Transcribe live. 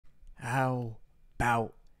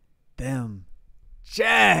about them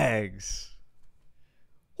Jags.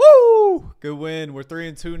 Woo! Good win. We're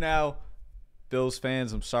 3-2 now. Bills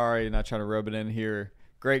fans, I'm sorry. Not trying to rub it in here.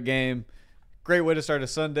 Great game. Great way to start a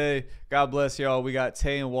Sunday. God bless y'all. We got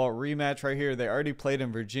Tay and Walt rematch right here. They already played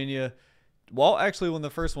in Virginia. Walt actually won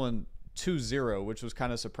the first one 2-0, which was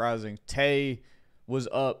kind of surprising. Tay was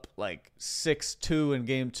up like 6-2 in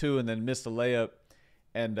game 2 and then missed a layup.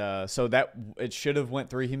 And so that it should have went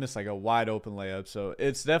 3. He missed like a wide open layup. So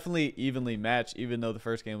it's definitely evenly matched, even though the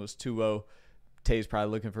first game was 2-0. Tay's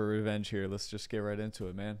probably looking for revenge here. Let's just get right into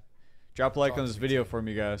it, man. Drop a like on this video for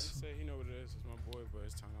me, guys. Say he know what it is. It's my boy, but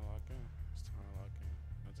it's time to lock in. It's time to lock in.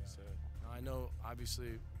 Like I said. I know,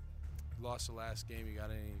 obviously, lost the last game. You got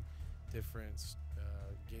any different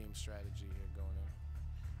game strategy here going on?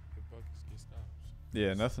 Get buckets, get stops.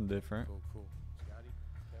 Yeah, nothing different. Cool. Scotty?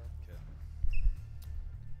 Okay.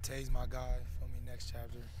 Tay's my guy. Feel me? Next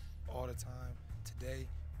chapter. All the time. Today,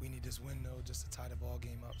 we need this win, though, just to tie the ball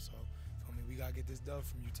game up. So, feel me? We got to get this dub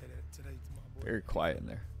from you today, my boy. Very quiet in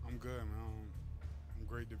there. I'm good, man. I'm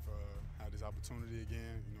great to have this opportunity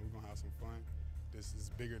again. You know, we're going to have some fun. This is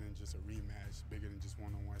bigger than just a rematch, bigger than just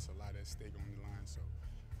one-on-one. It's a lot at stake on the line, so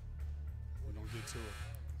we're going to get to it.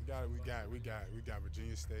 We got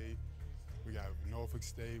Virginia State. We got Norfolk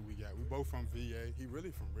State. We both from VA. He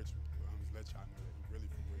really from Richmond. I'm just let y'all know that he really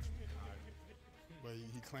from Richmond. But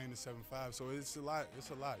he claimed the 7-5, so it's a lot. It's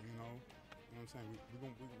a lot, you know. You know what I'm saying?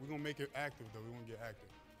 We're gonna make it active though. We're gonna get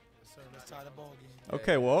active. Yes, sir. Let's tie the ball game.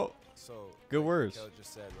 Okay, Walt. So good words. Kel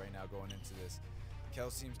just said right now going into this,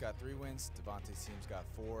 Kel's team's got 3 wins. Devontae's team's got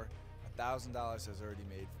 4. $1,000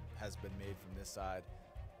 has been made from this side.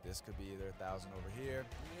 This could be either 1,000 over here.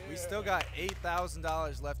 Yeah. We still got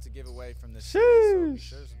 $8,000 left to give away from this series, so be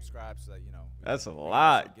sure to subscribe so that you know. That's a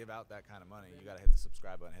lot. Give out that kind of money. You gotta hit the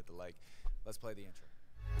subscribe button, hit the like. Let's play the intro.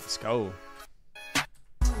 Let's go.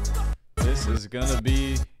 This is gonna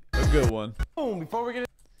be a good one. Before we get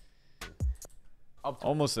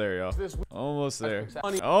almost there, y'all. Almost there.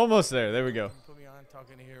 Almost there. There we go. Put me on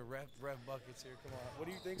talking to here. Ref buckets here. Come on. What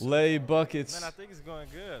do you think? Lay buckets. Man, I think it's going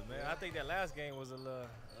good, man. I think that last game was a little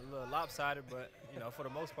lopsided, but you know, for the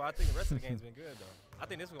most part, I think the rest of the game's been good though. I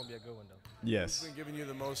think this is gonna be a good one though. Yes. Who's been giving you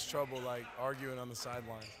the most trouble, like arguing on the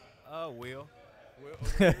sideline? Will.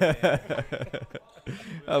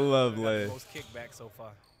 I love Lay. Most kickback so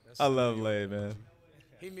far. I love Lay, man.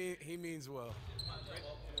 He means well.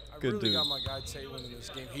 I Good really dude. got my guy Tay winning this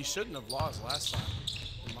game. He shouldn't have lost last time,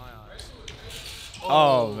 in my eyes.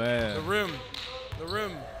 Oh man. The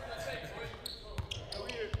rim.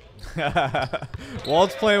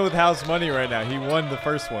 Walt's playing with house money right now. He won the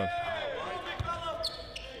first one.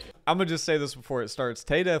 I'm going to just say this before it starts.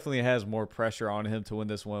 Tay definitely has more pressure on him to win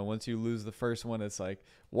this one. Once you lose the first one, it's like,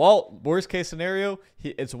 Walt, worst case scenario,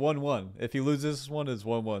 it's 1-1. If he loses this one, it's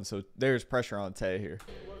 1-1. So there's pressure on Tay here.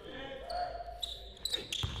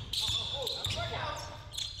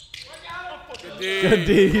 Good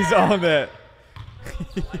D. He's on that.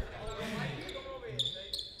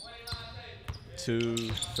 2,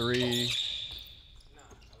 3.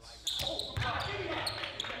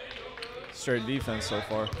 Straight defense so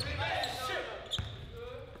far.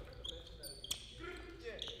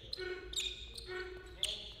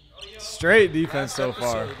 Straight defense so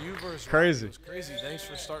far. Crazy. It was crazy. Thanks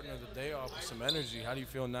for starting the day off with some energy. How do you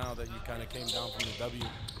feel now that you kind of came down from the W?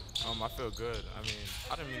 I feel good. I mean,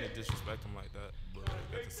 I didn't mean to disrespect him like that, but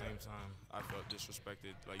like, at the same time, I felt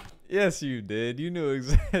disrespected. Like, yes, you did. You knew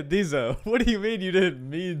exactly. Diesel, what do you mean you didn't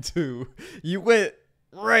mean to? You went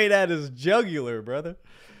right at his jugular, brother.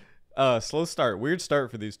 Slow start. Weird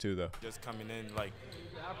start for these two, though. just coming in, like,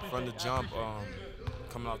 from the jump,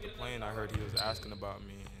 coming off the plane, I heard he was asking about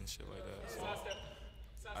me and shit like that. So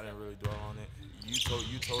I didn't really dwell on it.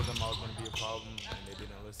 You told them I was going to be a problem, and they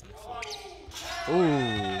didn't listen. So.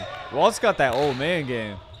 Ooh. Walt's got that old man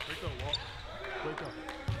game.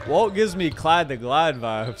 Walt gives me Clyde the Glide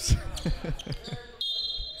vibes.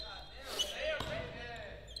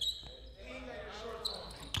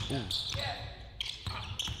 Ooh.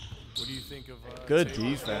 What do you think of good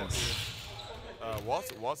Taylor's defense?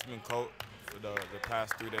 Walt's been cold for the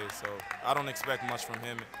past 3 days, so I don't expect much from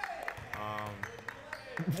him.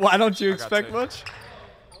 Why don't you expect much?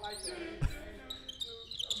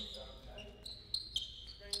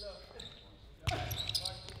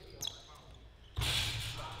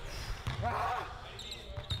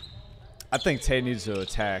 I think Tay needs to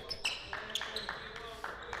attack.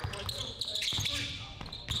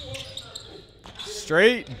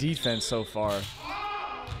 Straight defense so far.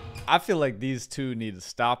 I feel like these two need to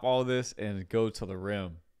stop all this and go to the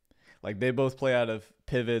rim. Like, they both play out of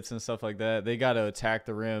pivots and stuff like that. They got to attack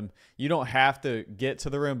the rim. You don't have to get to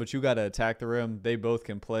the rim, but you got to attack the rim. They both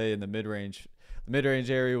can play in the mid-range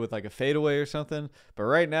area with like a fadeaway or something. But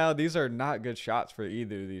right now, these are not good shots for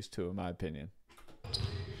either of these two, in my opinion.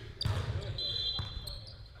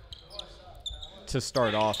 To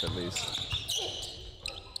start off, at least.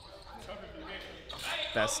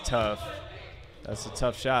 That's tough. That's a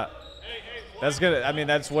tough shot. That's good. I mean,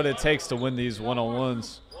 that's what it takes to win these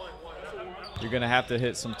one-on-ones. You're going to have to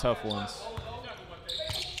hit some tough ones.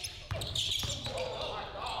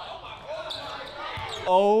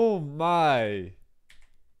 Oh, my.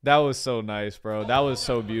 That was so nice, bro. That was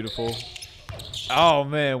so beautiful. Oh,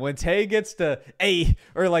 man. When Tay gets to, hey,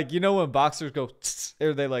 or like, you know when boxers go, tss,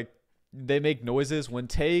 or they make noises. When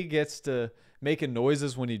Tay gets to making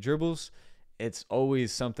noises when he dribbles, it's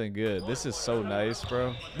always something good. This is so nice,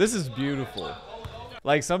 bro. This is beautiful.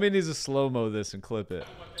 Like, somebody needs to slow-mo this and clip it.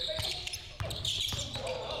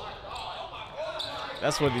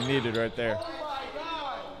 That's what he needed right there.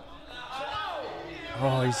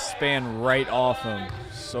 Oh, he span right off him.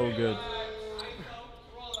 So good.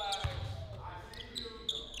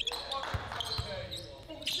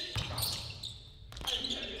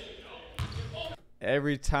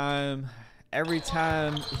 Every time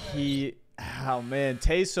he, oh man,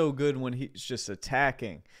 Tay's so good when he's just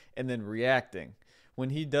attacking and then reacting. When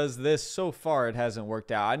he does this, so far it hasn't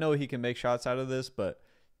worked out. I know he can make shots out of this, but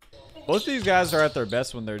both these guys are at their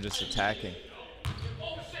best when they're just attacking.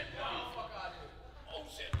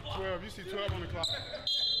 12, you see 12 on the clock.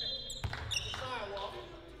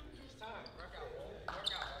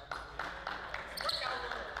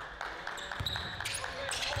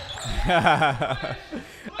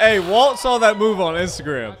 Hey, Walt saw that move on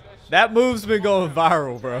Instagram. That move's been going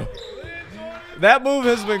viral, bro. That move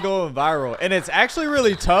has been going viral. And it's actually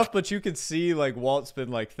really tough, but you can see like Walt's been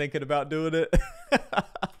like thinking about doing it.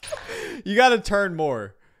 You got to turn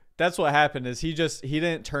more. That's what happened is he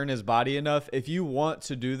didn't turn his body enough. If you want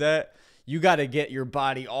to do that, you got to get your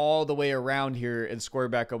body all the way around here and square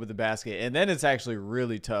back over the basket. And then it's actually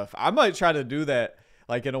really tough. I might try to do that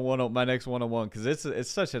like in my next one-on-one because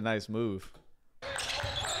it's such a nice move.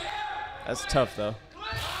 That's tough though.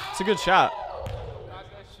 It's a good shot.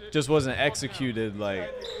 Just wasn't executed. Like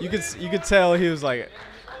you could tell he was like,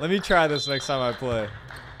 let me try this next time I play.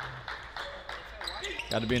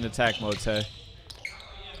 Got to be in attack mode, Tay.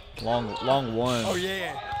 Long one. Oh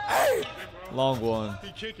yeah. Hey. Long one.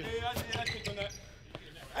 He kicking.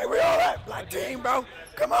 Hey, we all that black team, bro.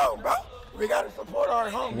 Come on, bro. We gotta support our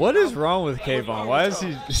home. What is wrong with Kayvon? Why is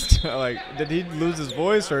he like? Did he lose his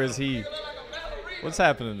voice or is he? What's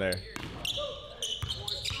happening there?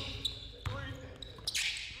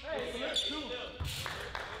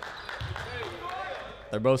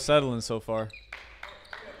 They're both settling so far.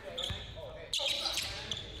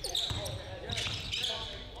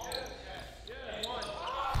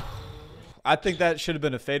 I think that should have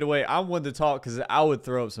been a fadeaway. I'm one to talk because I would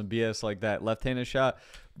throw up some BS like that left-handed shot.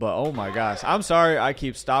 But, oh, my gosh. I'm sorry I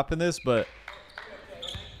keep stopping this, but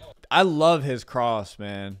I love his cross,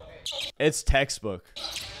 man. It's textbook.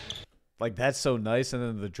 Like, that's so nice. And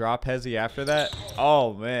then the drop hezzy after that.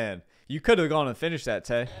 Oh, man. You could have gone and finished that,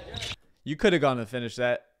 Tay. You could have gone and finished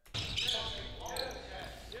that.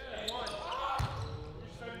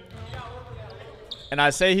 And I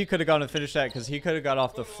say he could have gone and finished that because he could have got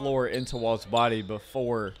off the floor into Walt's body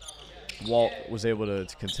before Walt was able to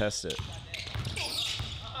contest it.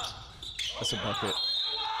 That's a bucket.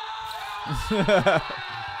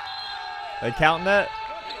 They counting that?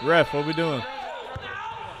 Ref, what we doing?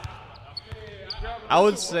 I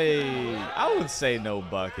would say no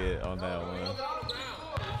bucket on that one.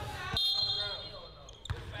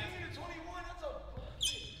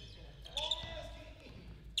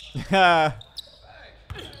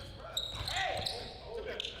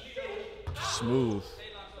 Smooth.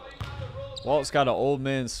 Walt's got an old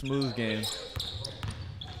man smooth game.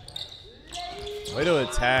 Way to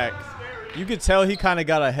attack. You could tell he kind of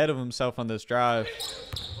got ahead of himself on this drive.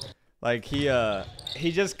 Like he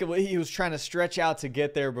was trying to stretch out to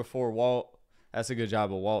get there before Walt. That's a good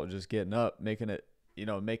job of Walt just getting up, making it,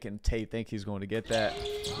 making Tay think he's going to get that,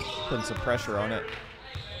 putting some pressure on it.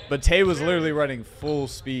 But Tay was literally running full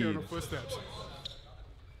speed.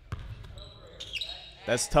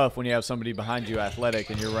 That's tough when you have somebody behind you athletic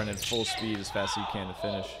and you're running full speed as fast as you can to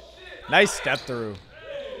finish. Nice step through.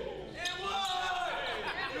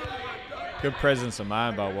 Good presence of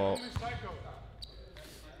mind by Walt.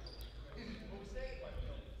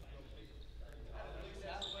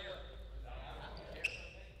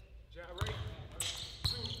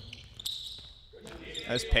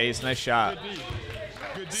 Nice pace, nice shot.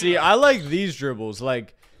 See, I like these dribbles.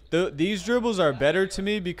 Like, these dribbles are better to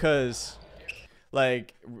me because,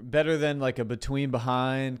 like, better than, like, a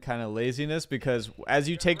between-behind kind of laziness because as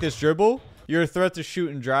you take this dribble, you're a threat to shoot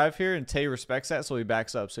and drive here, and Tay respects that, so he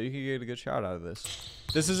backs up. So you can get a good shot out of this.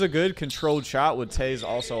 This is a good controlled shot with Tay's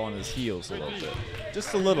also on his heels a little bit.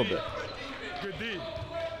 Just a little bit. Good D.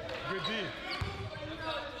 Good D.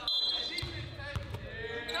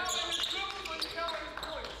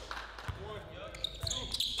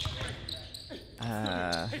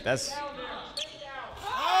 That's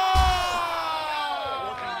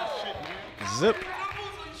zip.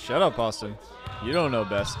 Shut up, Austin. You don't know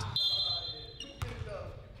best.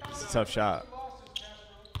 It's a tough shot.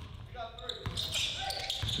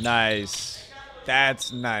 Nice.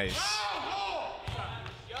 That's nice.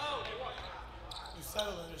 You're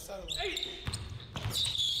settling.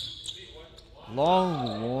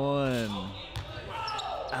 Long one.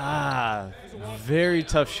 Ah, very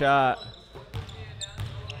tough shot.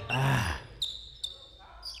 Ah.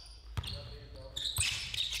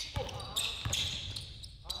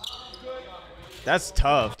 That's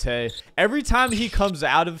tough, Tay. Every time he comes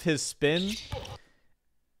out of his spin,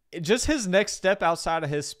 just his next step outside of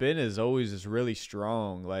his spin is always really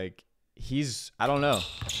strong. Like, I don't know.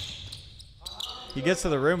 He gets to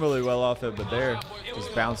the rim really well off it, but there,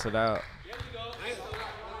 just bounce it out.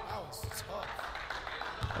 That was tough.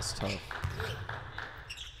 That's tough.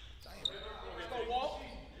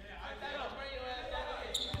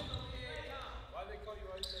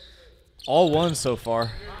 All one so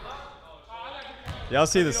far. Y'all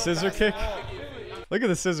see the scissor kick? Look at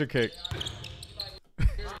the scissor kick.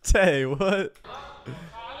 Tay, what?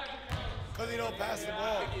 Because he don't pass the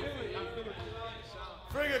ball.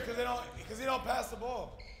 Frigga, because he don't pass the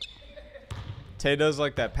ball. Tay does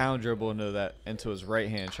like that pound dribble into his right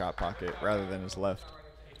hand shot pocket rather than his left.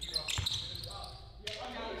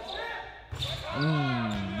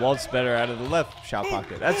 Walt's better out of the left shot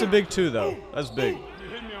pocket. That's a big two though. That's big. You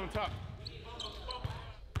hit me on top.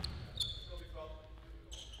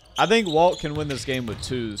 I think Walt can win this game with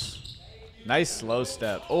twos. Nice slow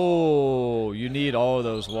step. Oh, you need all of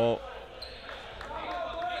those, Walt.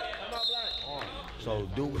 So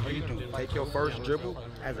do what you do. Take your first dribble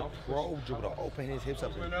as a pro dribble to open his hips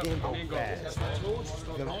up and then go fast.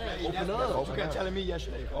 Open up. You got telling me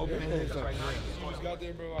yesterday. Open his hips up. As soon as you got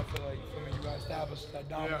there, bro, I feel like you got to establish that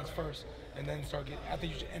dominance first, and then start getting. I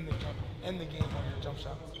think you should end the game on your jump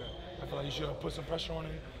shot. I feel like you should put some pressure on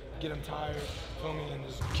him, get him tired, feel me, and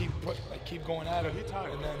just keep going at him. He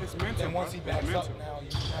tired. And then, It's mental, and once he backs it's up, mental. now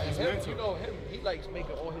It's you mental. You know him. He likes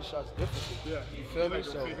making all his shots difficult. Yeah. You feel me? Like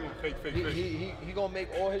So fake. he gonna make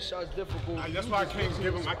all his shots difficult. That's You why I just can't mix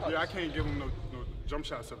give his him. spots. I can't give him no jump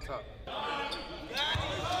shots up top.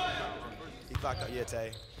 He clocked out. Yeah,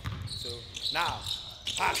 Tay. So now,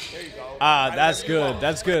 there you go. Ah, that's good.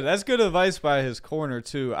 That's good. That's good advice by his corner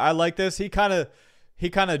too. I like this. He kind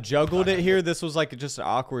of juggled it here. This was like just an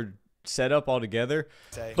awkward setup altogether.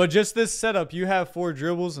 Tay. But just this setup, you have 4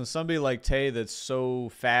 dribbles and somebody like Tay that's so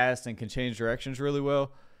fast and can change directions really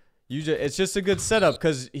well. It's just a good setup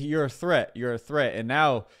because you're a threat. You're a threat, and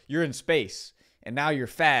now you're in space. And now you're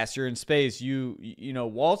fast. You're in space. You know,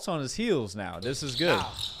 Walt's on his heels now. This is good.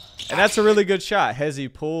 And that's a really good shot.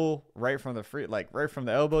 Hezzy pull right from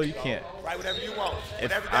the elbow. You can't. Right, whatever you want. If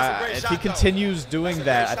Whatever, that's a great if shot, he though. continues doing That's a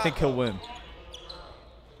that, great I think shot, he'll though. win.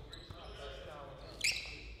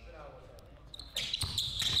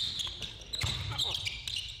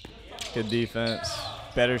 Good defense.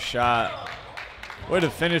 Better shot. Way to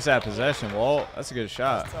finish that possession, Walt. That's a good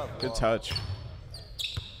shot. tough, Good Walt. touch.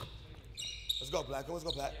 Let's go, Black. Let's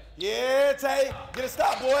go, Black. Yeah, Tay. Get a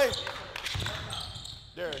stop, boy.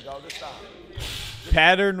 There you go. Good stop.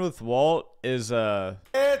 Pattern with Walt is Yeah,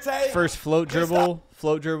 Tay. first float Good stop,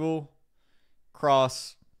 dribble,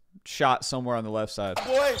 cross, shot somewhere on the left side.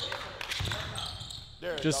 boy.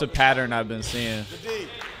 There you Just go. a pattern I've been seeing. Good D.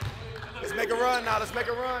 Let's make a run now. Let's make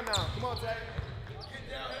a run now. Come on, Tay.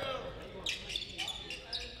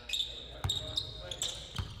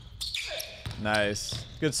 Nice.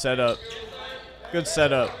 Good setup. Good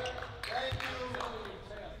setup.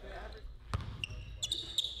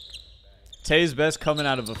 Tay's best coming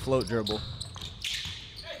out of a float dribble.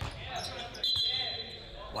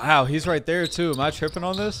 Wow, he's right there too. Am I tripping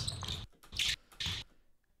on this?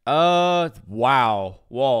 Wow.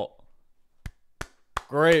 Walt.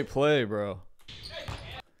 Great play, bro.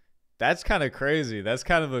 That's kind of crazy. That's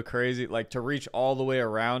kind of a crazy, like, to reach all the way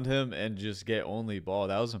around him and just get only ball.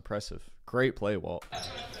 That was impressive. Great play, Walt.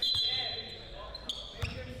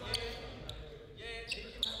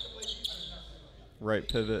 Right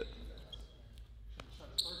pivot.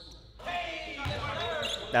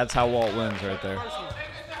 That's how Walt wins right there.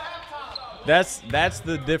 That's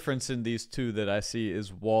the difference in these two that I see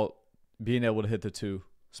is Walt being able to hit the two,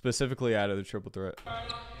 specifically out of the triple threat.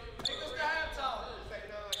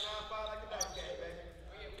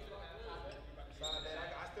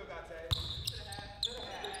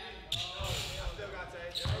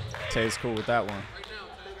 Tay's cool with that one.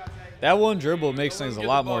 That one dribble makes things a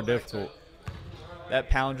lot more difficult. That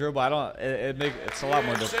pound dribble, it's a lot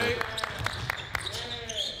more difficult.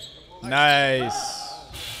 Nice.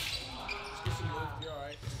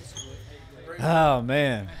 Oh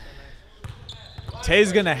man.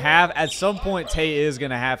 Tay's gonna have at some point. Tay is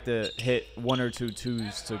gonna have to hit 1 or 2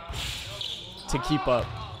 twos to keep up,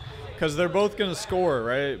 because they're both gonna score,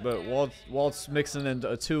 right? But Walt's mixing in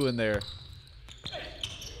a 2 in there.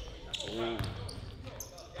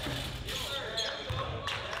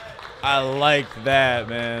 I like that,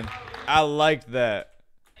 man. I like that.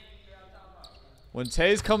 When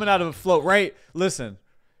Tay's coming out of a float, right? Listen,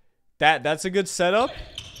 that's a good setup.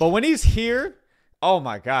 But when he's here, oh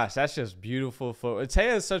my gosh, that's just beautiful foot. Tay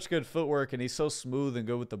has such good footwork, and he's so smooth and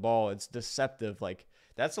good with the ball. It's deceptive. Like,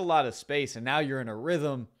 that's a lot of space, and now you're in a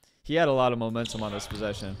rhythm. He had a lot of momentum on this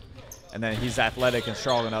possession, and then he's athletic and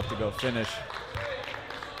strong enough to go finish.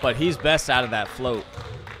 But he's best out of that float.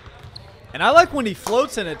 And I like when he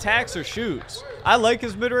floats and attacks or shoots. I like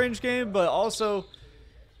his mid-range game, but also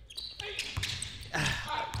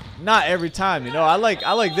not every time, you know. I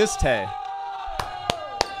like this Tay.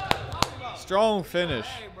 Strong finish.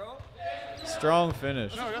 Strong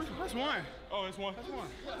finish. No, that's one. Oh, it's one. That's one.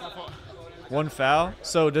 My fault. One foul.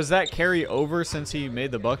 So does that carry over since he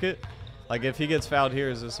made the bucket? Like, if he gets fouled here,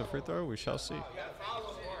 is this a free throw? We shall see.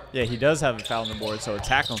 Yeah, he does have a foul on the board, so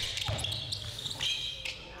attack him.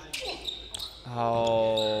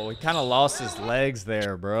 Oh, he kind of lost his legs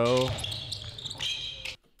there, bro.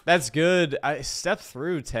 That's good. Step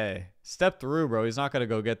through, Tay. Step through, bro. He's not going to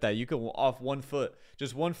go get that. You can off 1 foot.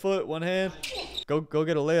 Just 1 foot, 1 hand. Go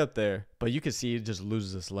get a layup there. But you can see he just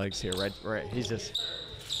loses his legs here. Right. He's just...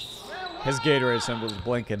 His Gatorade symbol is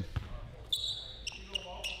blinking.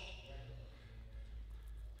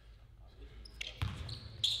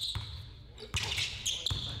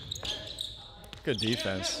 Good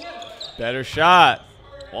defense. Better shot.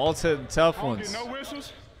 Walt's hitting tough ones. I don't get no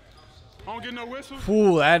whistles. I don't get no whistles.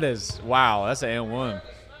 Ooh, that is, wow, that's an and one.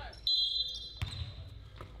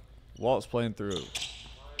 Walt's playing through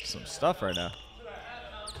some stuff right now.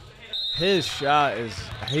 His shot is,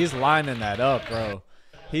 he's lining that up, bro.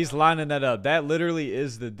 He's lining that up. That literally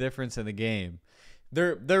is the difference in the game.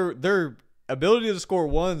 Their ability to score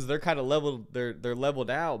ones, they're kind of leveled, they're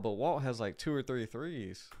leveled out, but Walt has like 2 or 3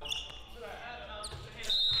 threes.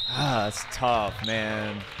 Ah, that's tough,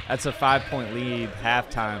 man. That's a 5-point lead,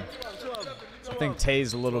 halftime. I think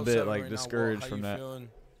Tay's a little bit like discouraged from that.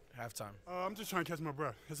 Halftime. I'm just trying to catch my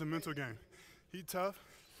breath. It's a mental game. He tough.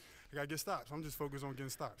 I gotta get stops. I'm just focused on getting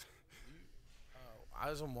stops.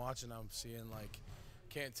 As I'm watching, I'm seeing like,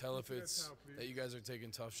 can't tell if it's that you guys are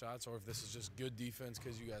taking tough shots or if this is just good defense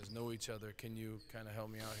because you guys know each other. Can you kind of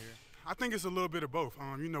help me out here? I think it's a little bit of both.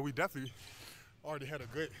 You know, we definitely already had a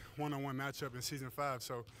good one-on-one matchup in season 5,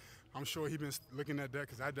 so I'm sure he's been looking at that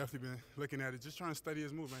because I definitely been looking at it, just trying to study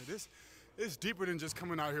his movement. It's deeper than just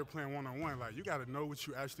coming out here playing one-on-one. Like, you got to know what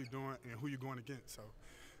you're actually doing and who you're going against. So,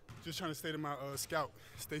 just trying to stay to my scout,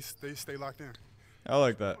 stay locked in. I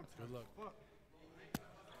like that. Good luck.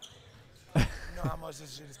 You know how much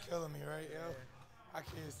this shit is killing me, right, yo? I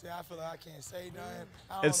can't say. I feel like I can't say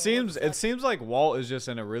nothing. It seems like Walt is just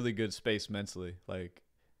in a really good space mentally. Like,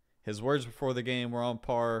 his words before the game were on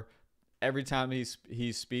par. Every time he's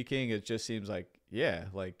speaking, it just seems like, yeah,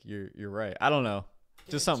 like you're right. I don't know,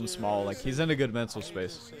 just something small. Like, he's in a good mental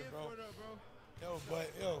space.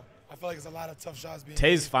 Yo, I feel like it's a lot of tough shots being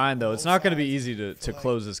Tay's made fine though. on It's both not going to be sides. easy to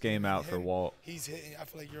close this game out for Walt. He's hitting. I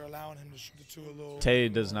feel like you're allowing him to shoot the 2 a little. Tay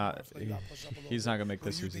does not. I feel like you gotta push up a little He's bit. not gonna make What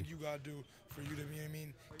this do you easy. think you gotta do for you to, you know what I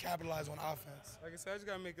mean, capitalize on offense? Like I said, I just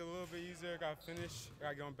gotta make it a little bit easier. Gotta finish.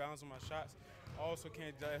 Gotta get on balance on my shots. I also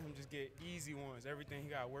can't let him just get easy ones. Everything he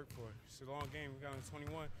gotta work for. It's a long game. We got on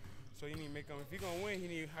 21, so you need to make him. If he gonna win,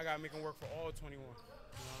 I gotta make him work for all 21. You know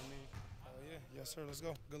what I mean? Yeah, yes sir. Let's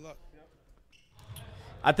go. Good luck.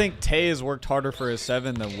 I think Tay has worked harder for his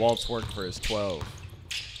 7 than Walt's worked for his 12.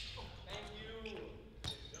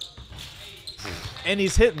 And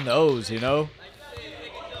he's hitting those, you know?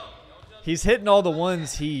 He's hitting all the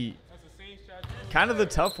ones kind of the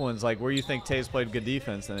tough ones, like where you think Tay's played good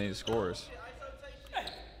defense and then he scores.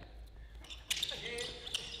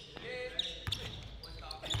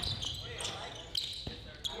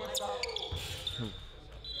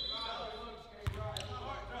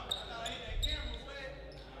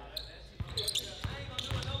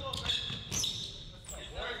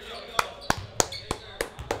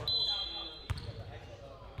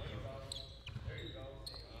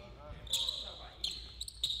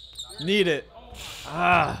 Need it.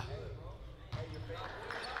 Ah.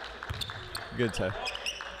 Good Tay.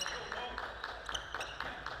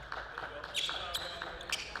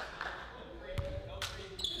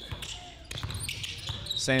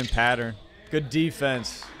 Same pattern. Good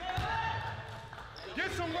defense.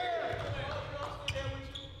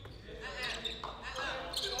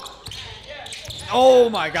 Oh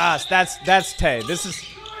my gosh, that's Tay. This is.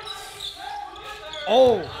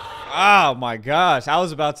 Oh my gosh. I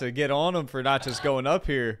was about to get on him for not just going up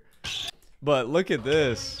here. But look at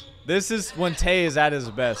this. This is when Tay is at his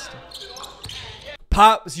best.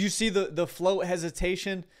 Pops, you see the float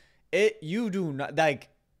hesitation? You do not, like,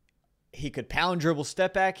 he could pound dribble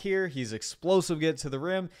step back here. He's explosive, get to the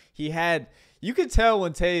rim. You could tell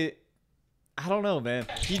when Tay, I don't know, man.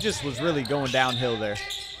 He just was really going downhill there.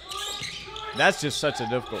 That's just such a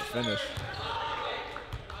difficult finish.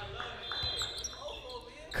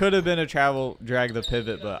 Could have been a travel drag the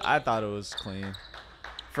pivot, but I thought it was clean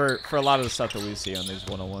for a lot of the stuff that we see on these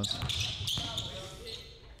one-on-ones.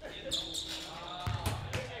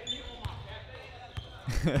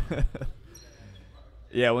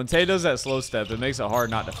 Yeah, when Tay does that slow step, it makes it hard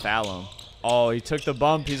not to foul him. Oh, he took the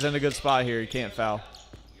bump. He's in a good spot here. He can't foul.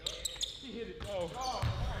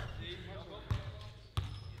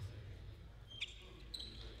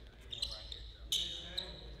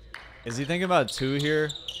 Is he thinking about a 2 here?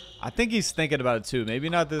 I think he's thinking about a 2. Maybe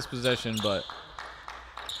not this possession, but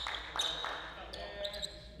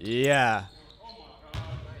yeah.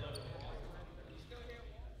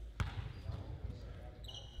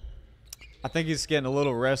 I think he's getting a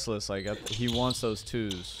little restless. Like, he wants those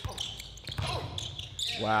 2s.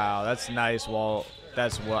 Wow, that's nice, Walt.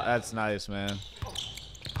 That's nice, man.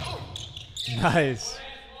 Nice.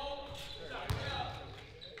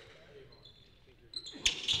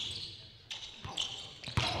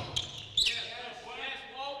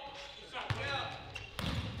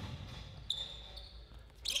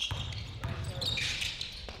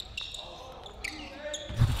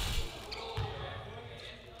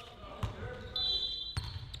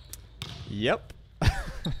 Yep.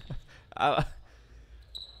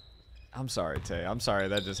 I'm sorry, Tay. I'm sorry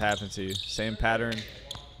that just happened to you. Same pattern.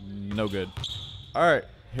 No good. All right.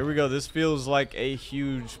 Here we go. This feels like a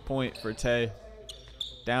huge point for Tay.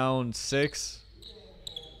 Down 6.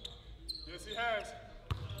 Yes, he has.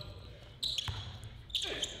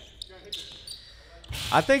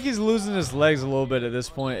 I think he's losing his legs a little bit at this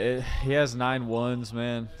point. He has 9 ones,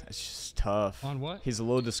 man. It's just tough. On what? He's a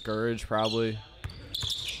little discouraged, probably.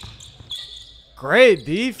 Great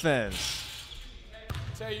defense.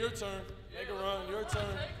 Tay, your turn. Make a run. Your turn.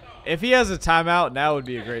 If he has a timeout, now would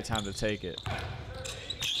be a great time to take it.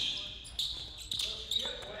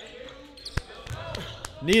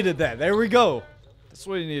 Needed that. There we go. That's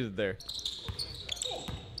what he needed there.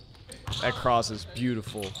 That cross is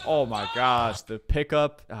beautiful. Oh my gosh, the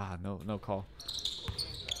pickup. No call.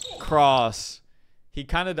 Cross. He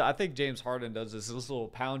kind of. I think James Harden does this. This little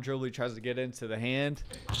pound dribble. He tries to get into the hand.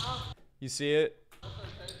 You see it?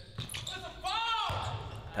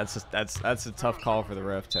 That's a tough call for the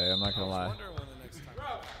ref, Tay. I'm not gonna lie.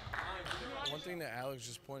 One thing that Alex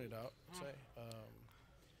just pointed out,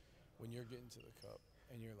 when you're getting to the cup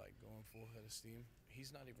and you're like going full head of steam,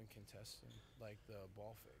 he's not even contesting like the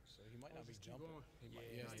ball fake, so he might not be jumping.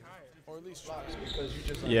 Or at least trying. Because you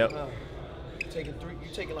just like, yep. You're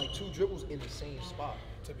taking like 2 dribbles in the same spot.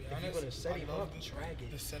 To be If honest, you're gonna set him up, drag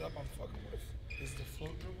it. The setup I'm fucking with is the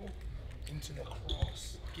float dribble into the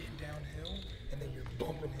cross, getting downhill, and then you're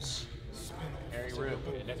bumping him, spin off. Very real.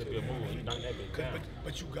 And that's a good move. He's not that big down.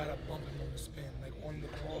 But you gotta bump him on the spin, like on the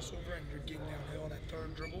crossover, and you're getting downhill on that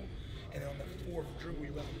 3rd dribble, and then on the 4th dribble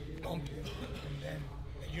you gotta bump him, and then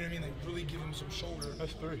you know what I mean, like really give him some shoulder.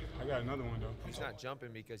 That's 3. I got another one though. He's not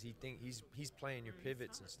jumping because he think he's playing your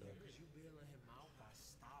pivots and stuff.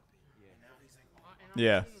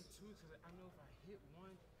 Yeah.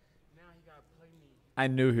 I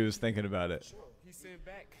knew he was thinking about it. He's sitting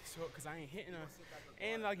back, so because I ain't hitting us,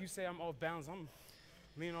 and like you say, I'm off balance. I'm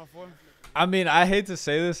leaning off for. I mean, I hate to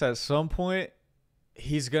say this. At some point,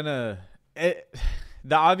 he's gonna.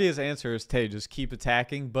 The obvious answer is Tay, just keep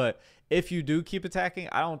attacking. But if you do keep attacking,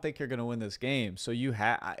 I don't think you're gonna win this game. So you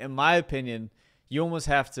have, in my opinion, you almost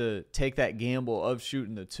have to take that gamble of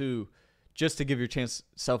shooting the 2, just to give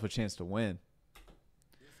yourself a chance to win.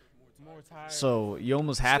 So you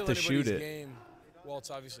almost have to shoot it. Game,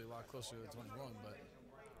 Walt's obviously a lot closer to 21, but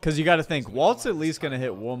because you got to think Walt's at least going to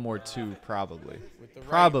hit 1 more 2 probably. With the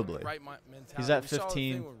probably. Right mentality. He's at we saw the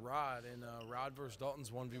 15. thing with Rod and Rod versus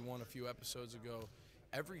Dalton's 1v1 a few episodes ago.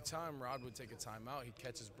 Every time Rod would take a timeout, he'd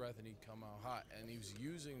catch his breath and he'd come out hot, and he was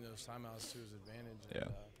using those timeouts to his advantage. Yeah.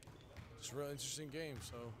 And, It's a real interesting game,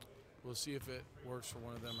 so we'll see if it works for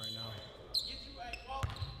one of them right now.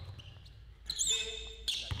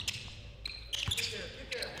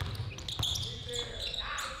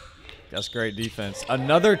 That's great defense.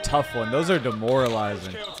 Another tough one. Those are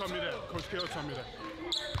demoralizing. Coach Kale told me that.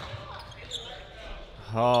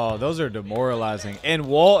 Oh, those are demoralizing. And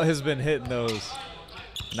Walt has been hitting those.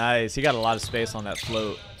 Nice. He got a lot of space on that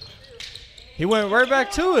float. He went right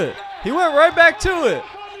back to it. He went right back to it.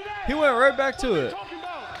 He went right back to it.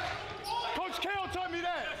 Coach Kale told me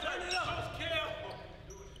that.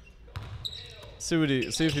 See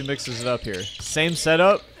if he mixes it up here. Same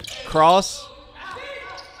setup. Cross. What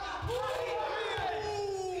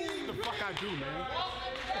the fuck I do, man?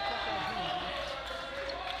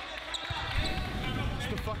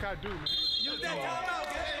 What the fuck I do, man?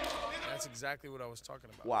 That's exactly what I was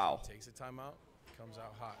talking about. Wow. He takes a timeout, comes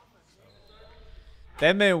out hot. So.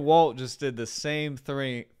 That man Walt just did the same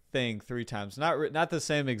thing 3 times. Not the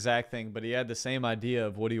same exact thing, but he had the same idea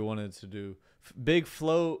of what he wanted to do. Big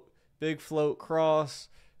float, cross,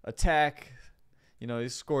 attack. You know, he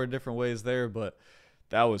scored different ways there, but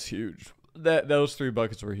that was huge. Those 3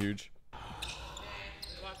 buckets were huge.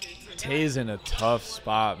 Tay's in a tough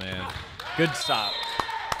spot, man. Good stop.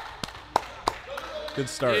 Good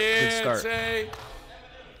start. Yeah, Good start. Tay.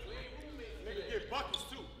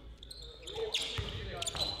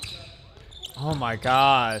 Oh my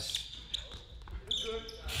gosh.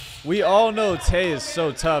 We all know Tay is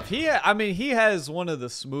so tough. He has one of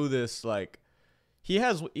the smoothest, he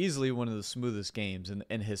has easily one of the smoothest games,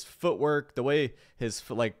 and his footwork, the way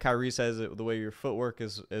like Kyrie says it, the way your footwork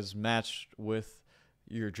is matched with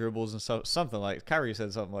your dribbles and stuff, something like Kyrie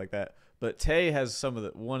said something like that. But Tay has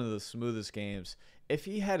one of the smoothest games. If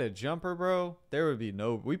he had a jumper, bro,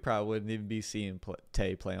 we probably wouldn't even be seeing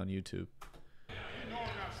Tay play on YouTube.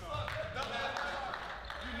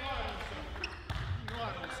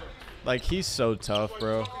 Like, he's so tough,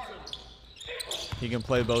 bro. He can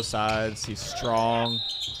play both sides. He's strong.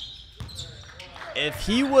 If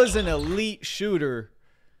he was an elite shooter,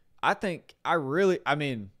 the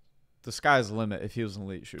sky's the limit if he was an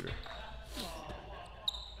elite shooter.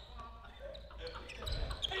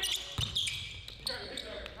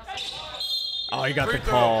 Oh, he got the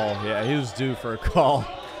call. Yeah, he was due for a call.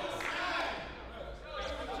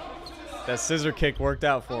 That scissor kick worked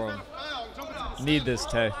out for him. Need this,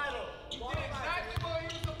 Tay.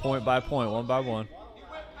 Point by point, 1 by 1.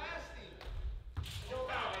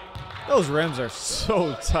 Those rims are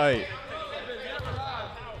so tight.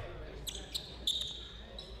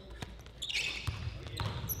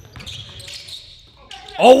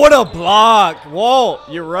 Oh, what a block. Walt,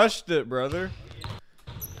 you rushed it, brother.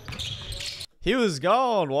 He was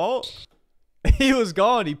gone, Walt. He was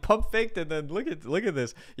gone. He pump faked and then look at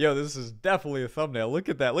this. Yo, this is definitely a thumbnail. Look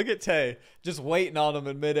at that. Look at Tay just waiting on him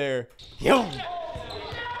in midair. Yo.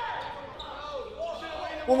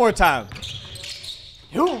 One more time.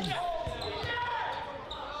 Yo.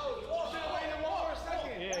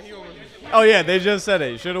 Oh yeah, they just said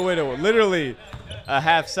it. Should have waited literally a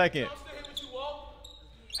half second.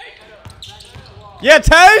 Yeah,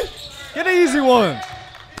 Tay, get an easy one.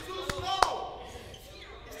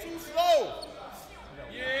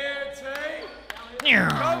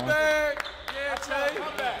 Come back. Yeah, Tay.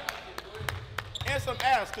 Come back. And some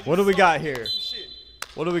ass. What do we got here?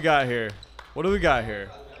 What do we got here? What do we got here?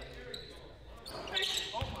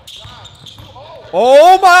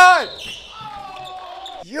 Oh my!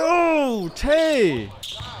 Yo, Tay.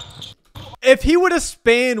 If he would have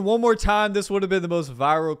spanned one more time, this would have been the most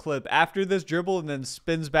viral clip. After this dribble and then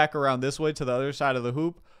spins back around this way to the other side of the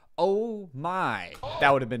hoop. Oh my.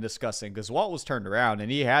 That would have been disgusting because Walt was turned around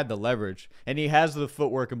and he had the leverage and he has the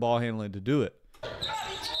footwork and ball handling to do it.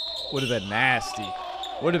 Would have been nasty.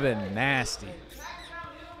 Would have been nasty.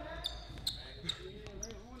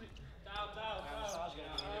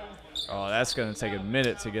 Oh, that's going to take a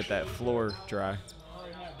minute to get that floor dry.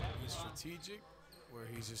 He's strategic, where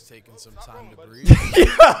he's just taking some time to breathe.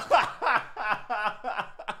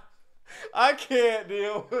 I can't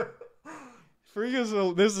deal with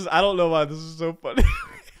I don't know why this is so funny.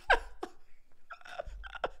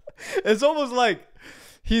 It's almost like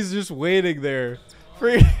he's just waiting there.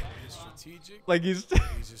 He's strategic. Like he's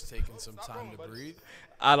just taking some time to breathe.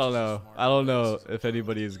 I don't know. I don't know if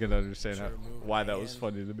anybody is going to understand why that was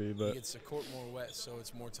funny to me. But he gets the court more wet, so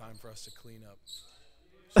it's more time for us to clean up.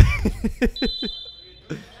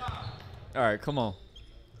 All right, come on.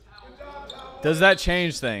 Does that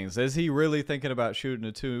change things? Is he really thinking about shooting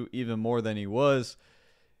a 2 even more than he was?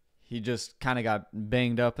 He just kind of got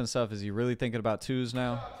banged up and stuff. Is he really thinking about 2s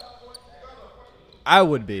now? I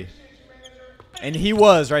would be. And he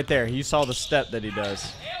was right there. You saw the step that he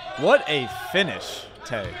does. What a finish,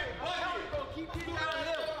 Tay.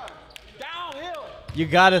 You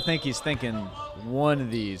got to think he's thinking one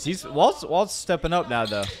of these. Walt's stepping up now,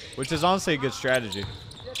 though, which is honestly a good strategy.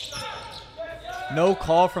 No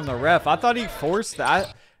call from the ref. I thought he forced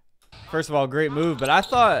that. First of all, great move, but I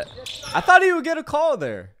thought he would get a call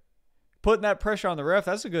there. Putting that pressure on the ref,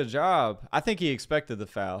 that's a good job. I think he expected the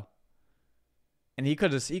foul. And he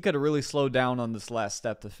could have really slowed down on this last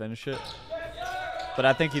step to finish it. But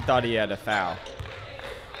I think he thought he had a foul.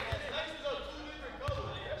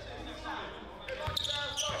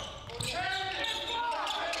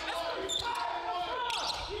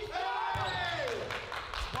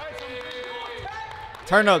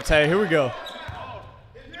 Turn up, Tay. Here we go.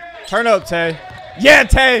 Turn up, Tay. Yeah,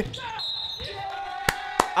 Tay.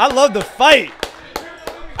 I love the fight.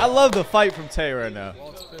 I love the fight from Tay right now.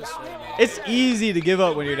 It's easy to give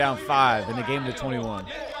up when you're down 5 in a game to 21.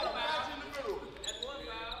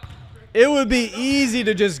 It would be easy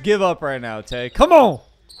to just give up right now, Tay. Come on.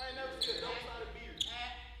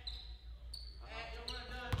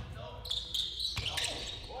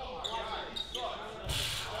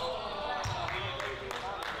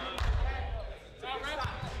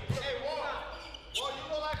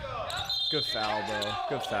 Good foul, bro.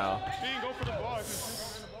 Good foul.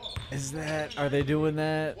 Is that? Are they doing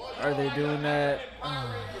that? Are they doing that?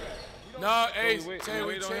 Oh. No, hey, Tay,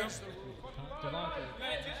 we changed.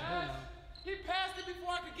 He passed it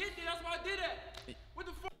before I could get there. That's why I did that. What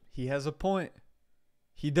the fuck? He has a point.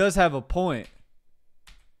 He does have a point.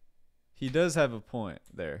 He does have a point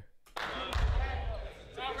there.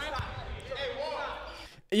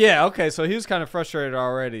 Yeah, okay, so he was kind of frustrated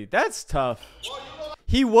already. That's tough.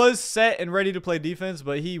 He was set and ready to play defense,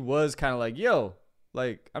 but he was kind of like, yo,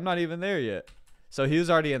 like, I'm not even there yet. So he was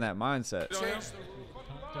already in that mindset.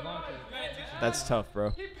 That's tough, bro.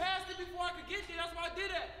 He passed it before I could get there. That's why I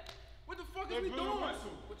did that. What the fuck is we doing? What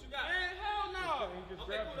you got? Man, hell no.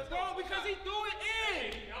 Bro, because he threw it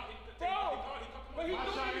in. Bro, but he threw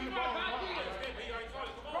it before I got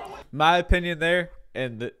there. My opinion there,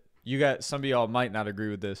 and you got some of y'all might not agree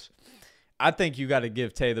with this. I think you got to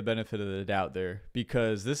give Tay the benefit of the doubt there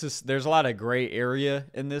because there's a lot of gray area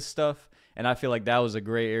in this stuff, and I feel like that was a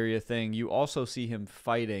gray area thing. You also see him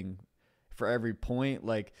fighting for every point.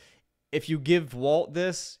 Like, if you give Walt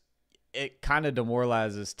this, it kind of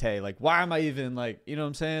demoralizes Tay. Like, why am I even, like, you know what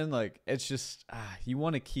I'm saying? Like, it's just, you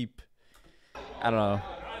want to keep, I don't know.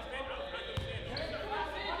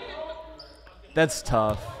 That's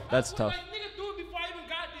tough. That's tough.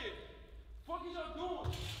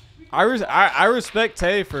 I respect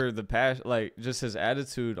Tay for the passion, like just his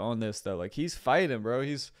attitude on this though. Like he's fighting, bro.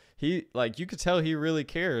 He like you could tell he really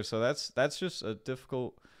cares. So that's just a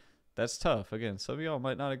difficult. That's tough. Again, some of y'all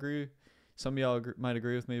might not agree. Some of y'all might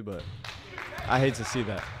agree with me, but I hate to see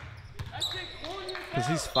that because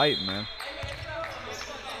he's fighting, man.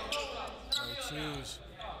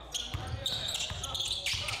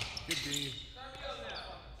 Good D.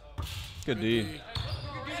 Good D.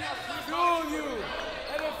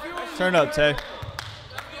 Turn up, Tay.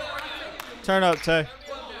 Turn up, Tay.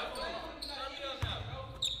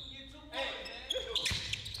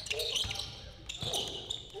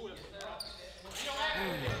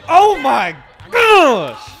 Oh my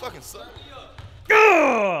gosh! Fucking suck.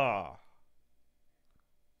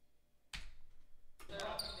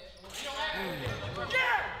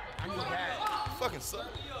 Fucking suck.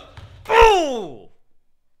 Oh!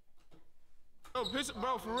 Bro, pitch,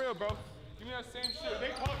 bro, for real, bro. Give me that same shit. They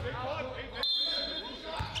called.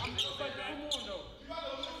 I'm just like, come on, though.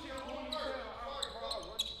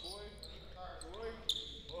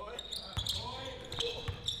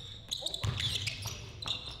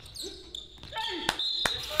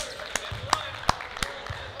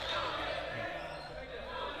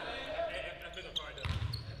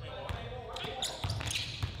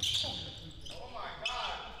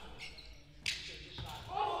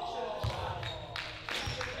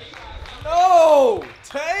 No,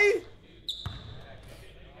 Tay.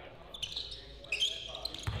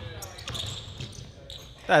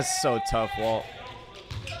 That's so tough, Walt.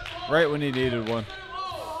 Right when he needed one.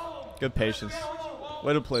 Good patience.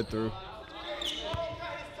 Way to play through.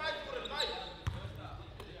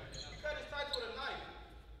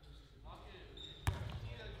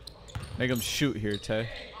 Make him shoot here, Tay.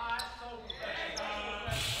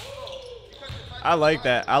 I like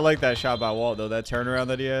that. I like that shot by Walt, though. That turnaround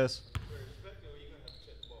that he has.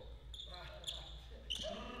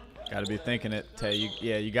 Got to be thinking it, Tay.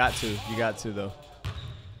 Yeah, you got to. You got to, though.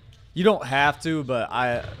 You don't have to, but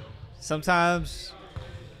sometimes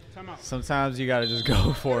you got to just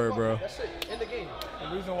go for it, bro.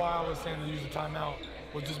 The reason why I was saying to use the timeout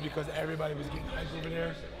was just because everybody was getting hyped over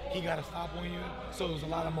there. He got to stop on you, so there was a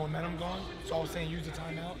lot of momentum gone. So I was saying use the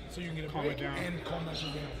timeout so you can get a break and calm that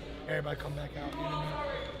shit down. Everybody come back out, you know what I mean?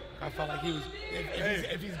 I felt like he was,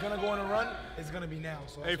 if he's going to go on a run, it's going to be now.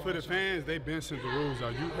 So hey, for the fans, they been sent the rules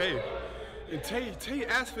out. And Tay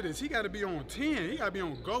asked for this. He got to be on 10. He got to be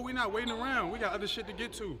on go. We're not waiting around. We got other shit to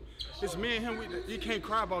get to. It's me and him. He can't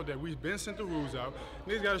cry about that. We've been sent the rules out.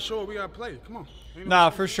 Niggas got to show up. We got to play. Come on. Nah,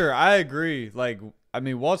 for sure. I agree. Like, I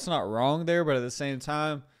mean, Walt's not wrong there, but at the same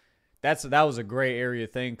time, that was a gray area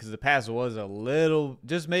thing because the pass was a little,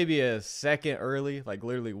 just maybe a second early, like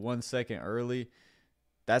literally 1 second early.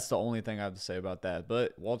 That's the only thing I have to say about that.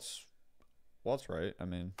 But Walt's right. I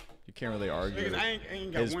mean, you can't really argue. Niggas, I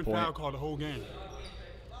ain't got one foul call the whole game.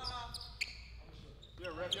 Yeah,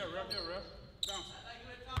 ref.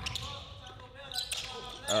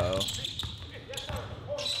 Uh-oh.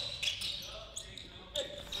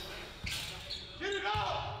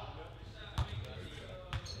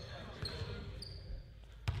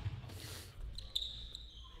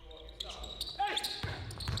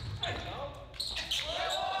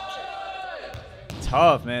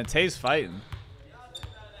 Tough, man. Tay's fighting.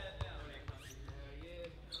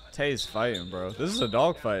 Tay's fighting, bro. This is a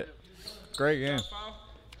dog fight. Great game.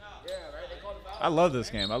 I love this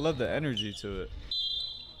game. I love the energy to it.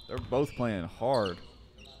 They're both playing hard.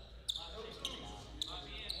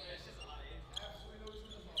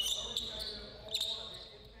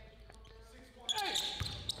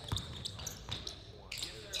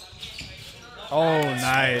 Oh,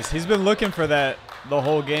 nice. He's been looking for that the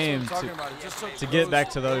whole game to get back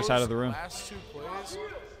to the other side of the room. Last 2 plays,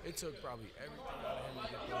 it took probably everything out of him to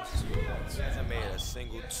get those 2 points. He hasn't made a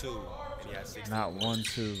single 2, and he has 16. Not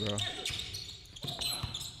 1-2, bro.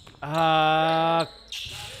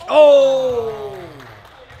 Oh!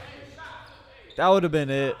 That would have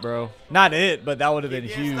been it, bro. Not it, but that would have been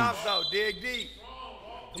huge. Stops out, dig deep.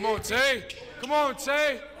 Come on, Tay. Come on,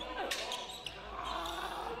 Tay.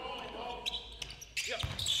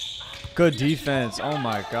 Good defense. Oh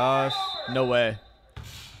my gosh. No way.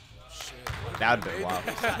 That would have been wild.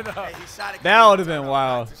 That would have been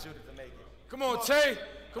wild. Come on, Tay.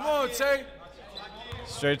 Come on, Tay.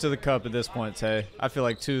 Straight to the cup at this point, Tay. I feel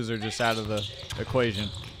like 2s are just out of the equation.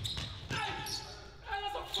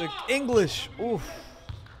 The English. Oof.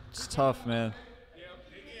 It's tough, man.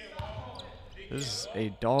 This is a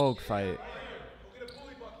dog fight.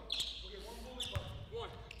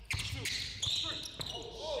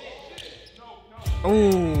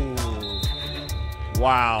 Ooh.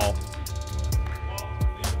 Wow.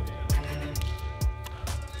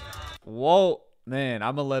 Walt, man,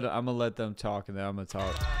 I'm gonna let them talk and then I'm gonna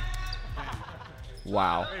talk.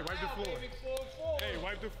 Wow. Hey, wipe the floor. Hey,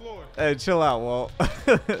 wipe the floor. Hey, chill out, Walt.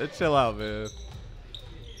 Chill out, man. This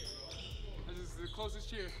is the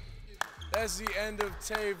closest cheer. That's the end of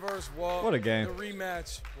Tay versus Walt. What a game. The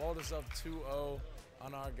rematch. Walt is up 2-0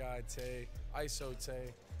 on our guy Tay. ISO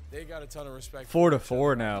Tay. They got a ton of respect.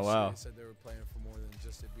 4-4 now. Wow. They said they were playing for more than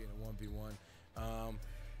just it being a 1v1.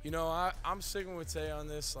 You know, I'm sticking with Tay on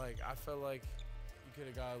this. Like, I felt like you could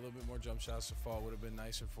have got a little bit more jump shots to fall. Would have been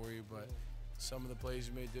nicer for you, but some of the plays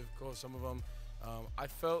you made difficult. Some of them, I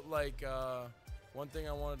felt like one thing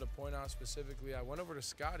I wanted to point out specifically. I went over to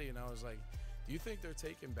Scotty and I was like, "Do you think they're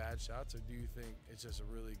taking bad shots, or do you think it's just a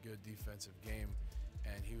really good defensive game?"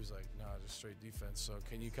 And he was like, "Nah, just straight defense." So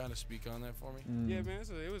can you kind of speak on that for me? Yeah, man,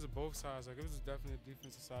 it was a both sides. Like, it was definitely a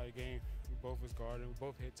defensive side of the game. We both was guarded. We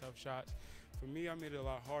both hit tough shots. For me, I made it a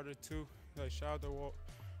lot harder too. Like, shout out to Walt,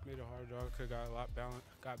 made it harder. I could got a lot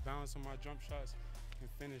balance on my jump shots and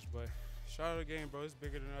finished. But shout out to the game, bro. It's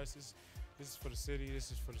bigger than us. This is for the city. This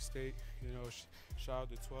is for the state. You know, shout out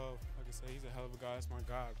to 12. Like I said, he's a hell of a guy. That's my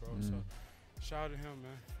guy, bro. So shout out to him,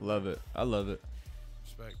 man. Love it. I love it.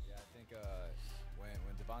 Respect. Yeah, I think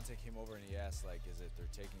when Devontae came over and he asked, like, is it they're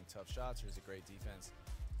taking tough shots or is it great defense?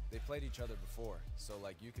 They played each other before, so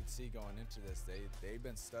like you could see going into this, they've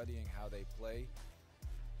been studying how they play.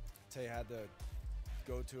 Tay had to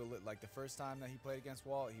go to like the first time that he played against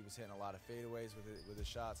Walt, he was hitting a lot of fadeaways with his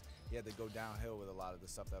shots. He had to go downhill with a lot of the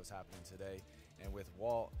stuff that was happening today. And with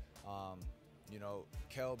Walt, you know,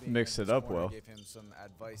 Kel being mixed it up well. Gave him some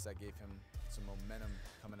advice that gave him some momentum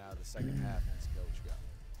coming out of the second half. And Kel, what you got?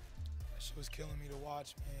 That shit was killing me to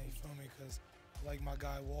watch, man. You feel me? Because like my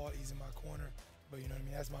guy Walt, he's in my corner. But you know what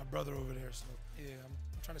I mean? That's my brother over there. So yeah, I'm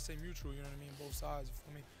trying to stay mutual, you know what I mean? Both sides, you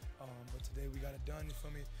feel me? But today we got it done, you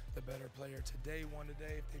feel me? The better player today won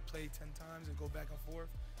today. If they play 10 times and go back and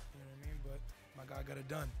forth, you know what I mean? But my guy got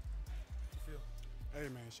it done. How you feel? Hey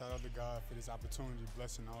man, shout out to God for this opportunity,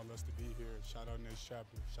 blessing all us to be here. Shout out Next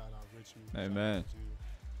Chapter, shout out Richmond, Amen. shout out Virginia,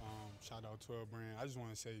 shout out 12 Brand. I just want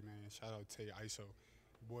to say, man, shout out Tay ISO.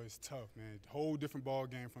 Boy, it's tough, man. Whole different ball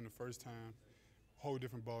game from the first time. Whole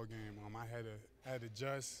different ball game. I had to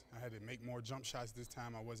adjust. I had to make more jump shots this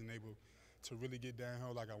time. I wasn't able to really get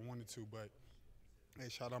downhill like I wanted to, but hey,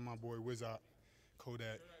 shout out my boy Wizard, Kodak.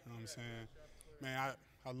 You know what I'm saying? Man,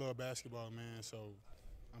 I love basketball, man. So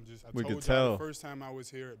I We told could y'all tell. the first time I was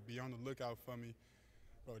here, be on the lookout for me.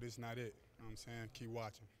 Bro, this not it. You know what I'm saying? Keep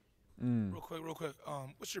watching. Real quick.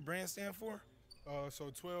 What's your brand stand for? So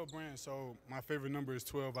 12 Brand. So my favorite number is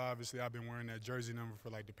 12. Obviously, I've been wearing that jersey number for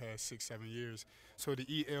like the past 6-7 years. So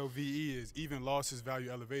the ELVE is even loss is value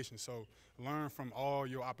elevation. So learn from all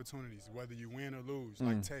your opportunities, whether you win or lose.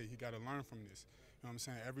 Like Tay, he got to learn from this. You know what I'm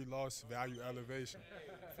saying? Every loss, value elevation.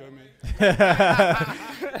 Feel me?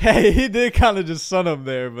 Hey, he did kind of just sun him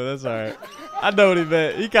there, but that's all right. I know what he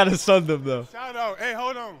meant. He kind of sunned him, though. Shout out. Hey,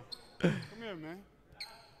 hold on. Come here, man.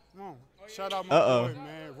 Come on. Shout out my boy,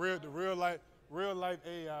 man. The real life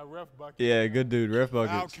AI ref bucket. Yeah, good dude. Ref Foul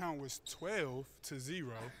buckets. count was 12-0.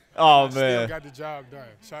 Oh, I still man. got the job done.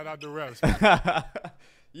 Shout out the refs.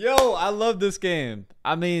 Yo, I love this game.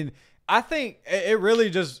 I mean, I think it really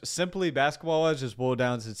just simply basketball-wise just boiled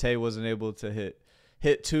down to Tay wasn't able to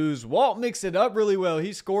hit twos. Walt mixed it up really well.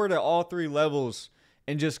 He scored at all three levels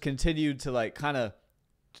and just continued to like kind of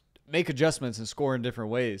make adjustments and score in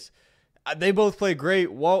different ways. They both play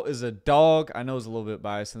great. Walt is a dog. I know he's a little bit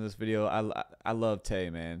biased in this video. I love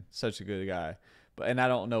Tay, man. Such a good guy. And I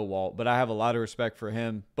don't know Walt, but I have a lot of respect for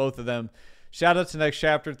him, both of them. Shout out to Next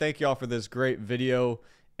Chapter. Thank you all for this great video,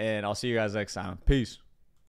 and I'll see you guys next time. Peace.